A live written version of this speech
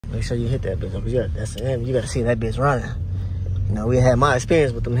Make sure you hit that bitch. Yeah, that's the Hemi. You gotta see that bitch running. You know, we had my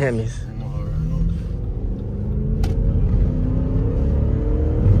experience with them Hemis.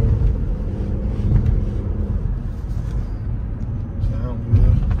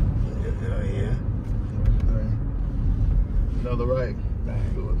 Another right.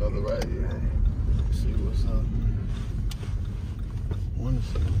 Do another right. Yeah. Let's see what's up.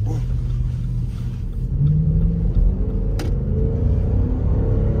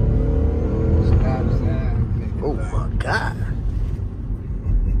 Oh my God.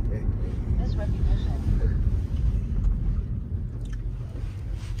 This recognition.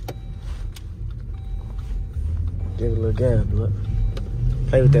 Give it a little gas, look.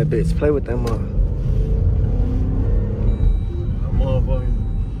 Play with that bitch. Play with that mother.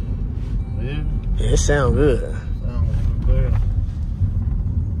 Yeah, it sound good. Sound good. Got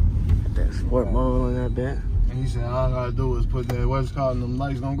that sport mode on that bit. And he said all I gotta do is put that what's called and them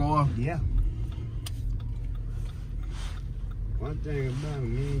lights don't go off. Yeah. One thing about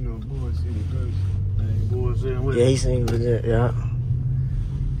him, he ain't no bullshitting person. Ain't bullshitting with Yeah, it. he seems legit, yeah.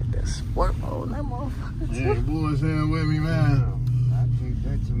 Got that sport mode on that motherfucker. He ain't bullshitting with me, man. I think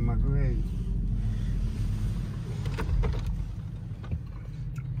that's in my grave.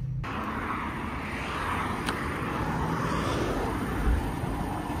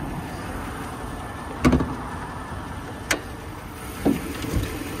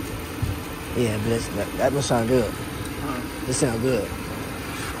 Yeah, but that must sound good. This sound good.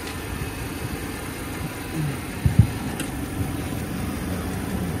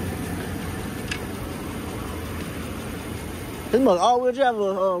 This mother all-wheel drive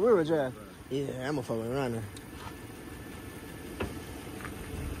or rear-wheel drive? Yeah, that motherfucker running.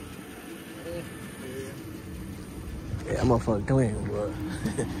 Yeah, that motherfucker clean, bro.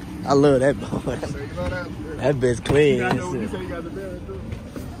 I love that boy. So you know That bitch clean. You say you got the bearing too?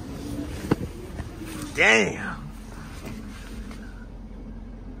 Damn.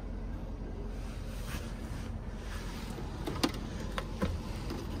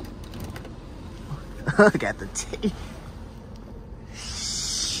 Got the teeth.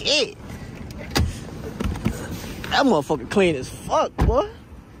 Shit. That motherfucker clean as fuck, boy.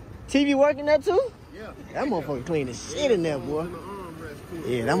 TV working that too? Yeah. That motherfucker clean as shit in there, boy.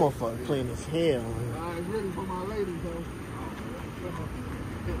 Yeah, that motherfucker clean as hell. I ain't ready for my lady, though.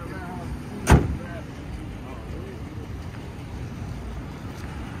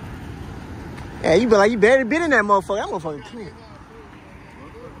 Yeah, you be like, you barely been in that motherfucker. That motherfucker clean.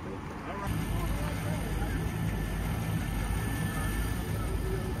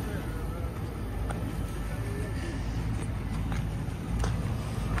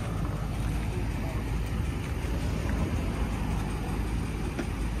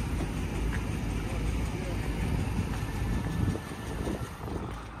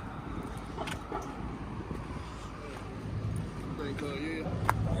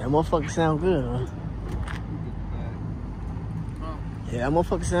 That motherfucker sound good, huh? Yeah, that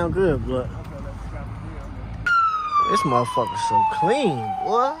motherfucker sound good, but this motherfucker so clean,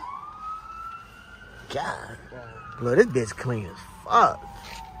 boy. God. Look, this bitch clean as fuck.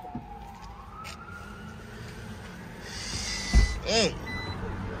 Shit.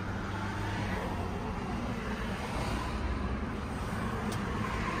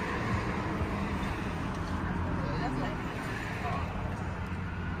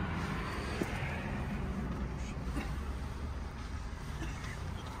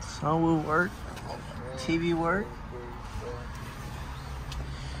 Sun will work, TV work.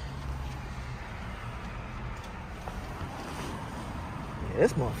 Yeah,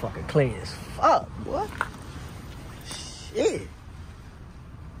 this motherfucker clean as fuck, boy.